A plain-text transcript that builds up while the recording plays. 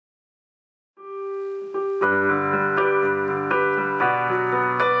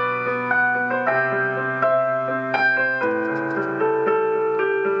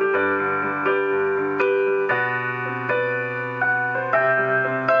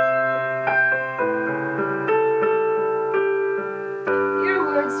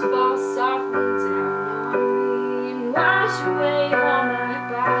Fall softly down on me and wash away all my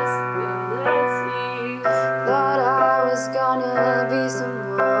possibilities. Thought I was gonna be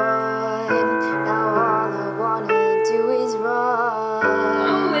someone, now all I wanna do is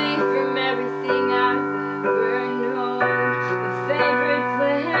run away from everything I've ever known. My favorite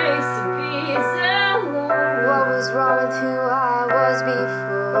place to be is alone. What was wrong with who I was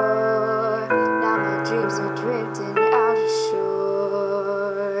before? Now my dreams are drifting out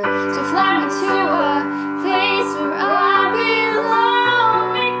ashore. So fly me to a place where I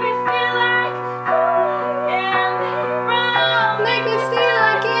belong. Make me feel like who I am wrong. Make me feel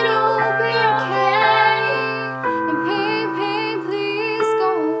like it'll be okay. And pain, pain, please go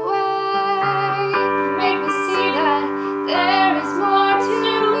away. Make me see that there is more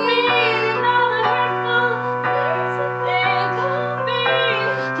to me than all the hurtful things that they call me.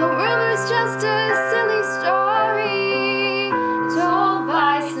 The rumor's just a silly story told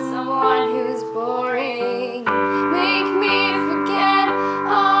by someone who's boring. Make me forget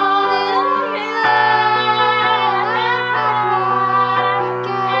all that I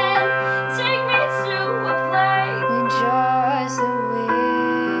again. Take me to a place When just the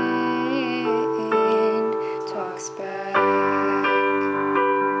wind talks back.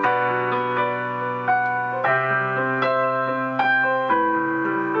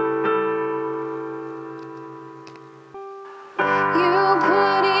 You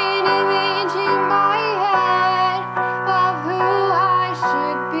put an image in my head of who I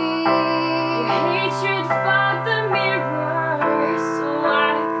should be. your hatred fought the mirror, so I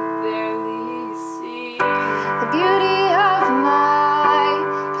could barely see The beauty of my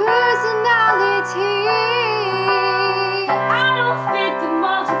personality. I don't fit the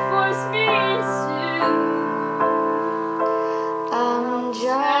mold you forced me into. I'm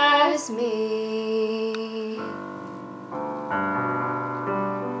just me.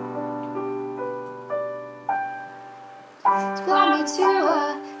 Fly me to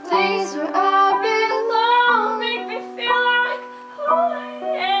a place where I belong. Make me feel like who I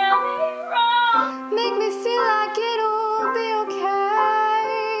am wrong. Make me feel like it'll be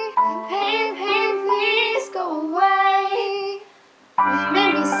okay. Pain, pain, please go away.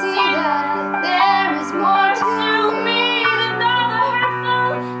 Make me see that there is more to me than all the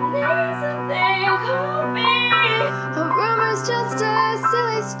hurtful names that they call me. A rumor's just a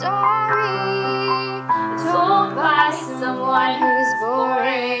silly story Told by someone who's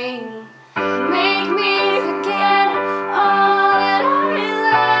boring. Make me forget all that I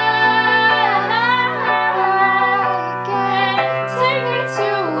Like it. Take me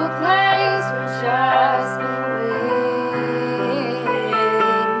to a place where just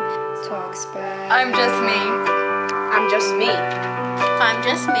wind talks back. I'm just me. I'm just me. I'm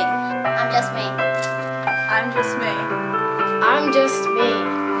just me. I'm just me. I'm just me. I'm just me.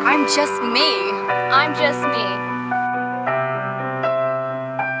 I'm just me. I'm just me.